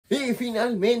Y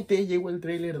finalmente llegó el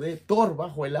tráiler de Thor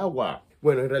bajo el agua.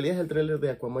 Bueno, en realidad es el tráiler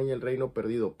de Aquaman y el Reino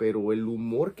Perdido, pero el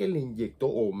humor que le inyectó,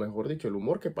 o mejor dicho, el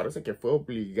humor que parece que fue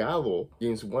obligado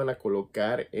James Gunn a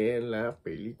colocar en la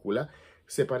película,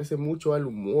 se parece mucho al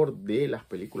humor de las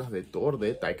películas de Thor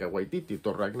de Taika Waititi,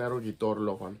 Thor Ragnarok y Thor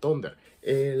Love and Thunder.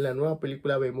 En la nueva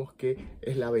película vemos que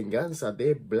es la venganza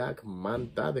de Black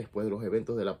Manta después de los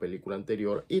eventos de la película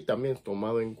anterior, y también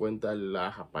tomado en cuenta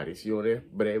las apariciones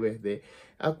breves de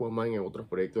Aquaman en otros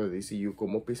proyectos de DCEU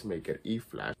como Peacemaker y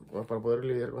Flash. Bueno, para poder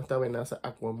lidiar con esta amenaza,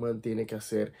 Aquaman tiene que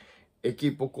hacer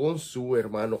equipo con su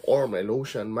hermano Orm, el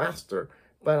Ocean Master,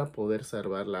 para poder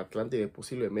salvar la Atlántida y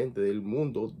posiblemente del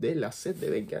mundo de la sed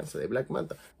de venganza de Black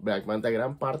Manta. Black Manta,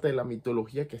 gran parte de la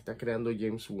mitología que está creando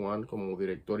James Gunn como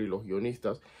director y los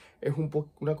guionistas, es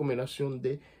una combinación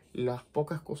de las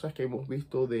pocas cosas que hemos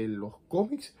visto de los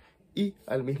cómics y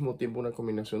al mismo tiempo una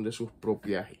combinación de sus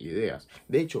propias ideas.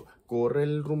 De hecho, corre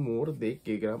el rumor de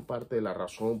que gran parte de la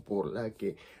razón por la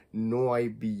que no hay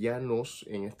villanos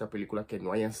en esta película que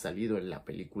no hayan salido en la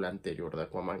película anterior de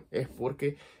Aquaman es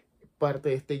porque parte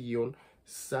de este guión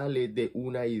sale de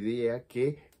una idea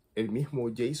que el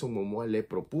mismo Jason Momoa le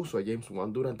propuso a James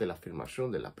Gunn durante la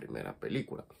filmación de la primera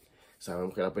película.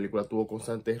 Sabemos que la película tuvo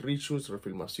constantes reshoots,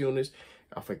 refilmaciones,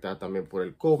 afectada también por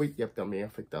el COVID y también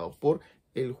afectado por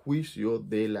el juicio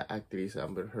de la actriz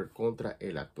Amber Heard contra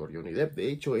el actor Johnny Depp. De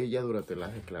hecho, ella durante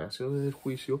las declaraciones del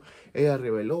juicio, ella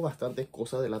reveló bastantes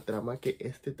cosas de la trama que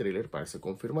este tráiler parece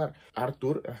confirmar.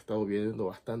 Arthur ha estado viviendo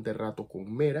bastante rato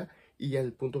con Mera y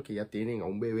al punto que ya tienen a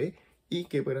un bebé, y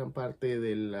que gran parte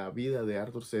de la vida de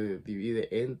Arthur se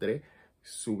divide entre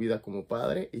su vida como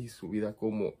padre y su vida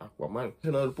como Aquaman.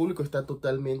 El público está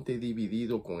totalmente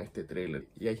dividido con este tráiler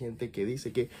y hay gente que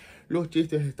dice que los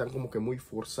chistes están como que muy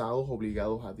forzados,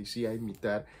 obligados a DC a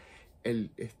imitar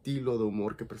el estilo de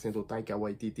humor que presentó Taika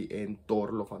Waititi en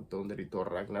Thor, Love and Thunder y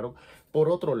Thor Ragnarok. Por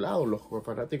otro lado, los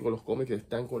fanáticos de los cómics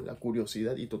están con la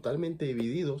curiosidad y totalmente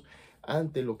divididos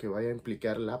ante lo que vaya a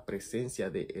implicar la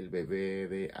presencia del bebé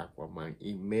de Aquaman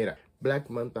y Mera. Black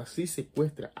Manta sí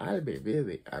secuestra al bebé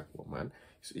de Aquaman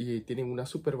y tienen una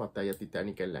super batalla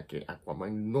titánica en la que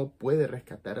Aquaman no puede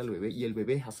rescatar al bebé y el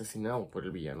bebé es asesinado por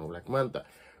el villano Black Manta.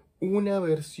 Una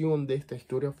versión de esta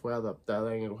historia fue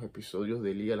adaptada en los episodios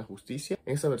de Liga de la Justicia.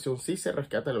 En esa versión sí se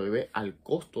rescata al bebé al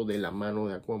costo de la mano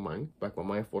de Aquaman.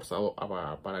 Aquaman es forzado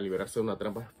para liberarse de una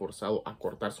trampa, es forzado a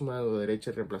cortar su mano derecha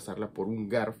y reemplazarla por un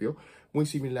garfio, muy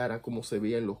similar a como se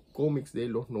veía en los cómics de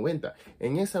los 90.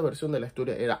 En esa versión de la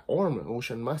historia era Orm,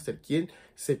 Ocean Master, quien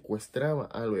secuestraba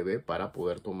al bebé para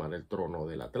poder tomar el trono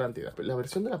de la Atlántida. La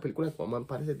versión de la película de Aquaman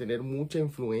parece tener mucha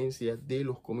influencia de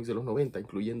los cómics de los 90,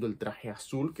 incluyendo el traje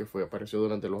azul que apareció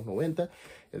durante los 90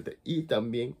 y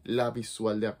también la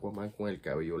visual de Aquaman con el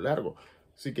cabello largo.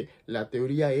 Así que la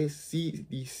teoría es si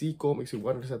DC Comics y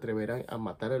Warner se atreverán a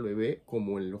matar al bebé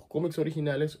como en los cómics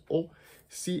originales, o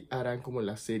si harán como en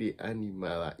la serie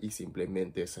animada y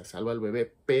simplemente se salva al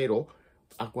bebé, pero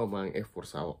Aquaman es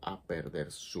forzado a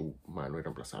perder su mano y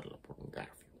reemplazarla por un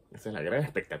garfio. Esa es la gran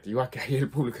expectativa que hay. El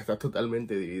público está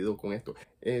totalmente dividido con esto.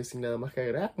 Sin nada más que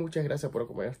agregar, muchas gracias por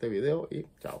acompañar este video y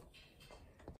chao.